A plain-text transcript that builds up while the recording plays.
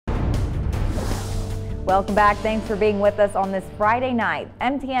Welcome back. Thanks for being with us on this Friday night.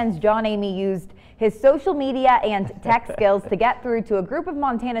 MTN's John Amy used his social media and tech skills to get through to a group of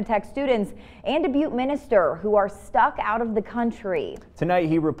Montana Tech students and a Butte minister who are stuck out of the country. Tonight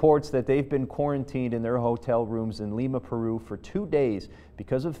he reports that they've been quarantined in their hotel rooms in Lima, Peru for 2 days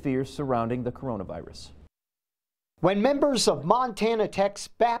because of fears surrounding the coronavirus. When members of Montana Tech's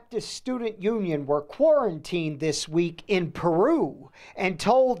Baptist Student Union were quarantined this week in Peru and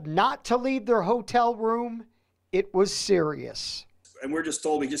told not to leave their hotel room, it was serious. And we're just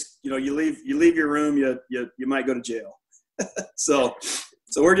told, you leave your room, you might go to jail. so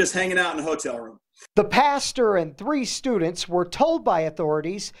we're just hanging out in the hotel room. The pastor and 3 students were told by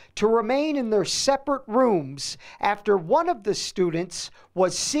authorities to remain in their separate rooms after one of the students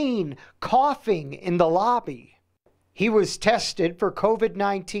was seen coughing in the lobby. He was tested for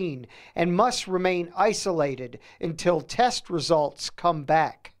COVID-19 and must remain isolated until test results come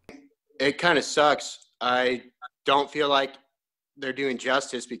back. It kind of sucks. I don't feel like they're doing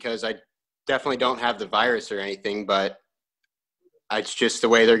justice because I definitely don't have the virus or anything, but it's just the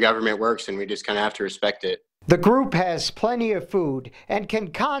way their government works and we just kind of have to respect it. The group has plenty of food and can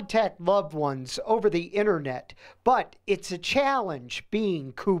contact loved ones over the internet, but it's a challenge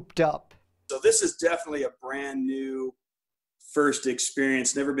being cooped up. So this is definitely a brand new first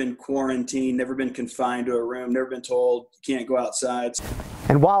experience. Never been quarantined, never been confined to a room, never been told you can't go outside.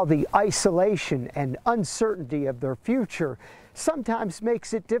 And while the isolation and uncertainty of their future sometimes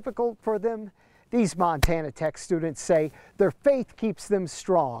makes it difficult for them, these Montana Tech students say their faith keeps them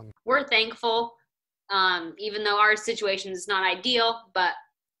strong. We're thankful, even though our situation is not ideal, but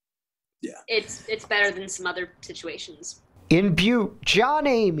yeah, it's better than some other situations. In Butte, John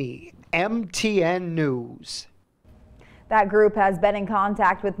Amy, MTN News. That group has been in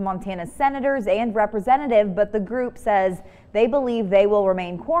contact with Montana senators and representatives, but the group says they believe they will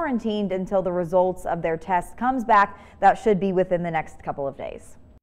remain quarantined until the results of their test comes back. That should be within the next couple of days.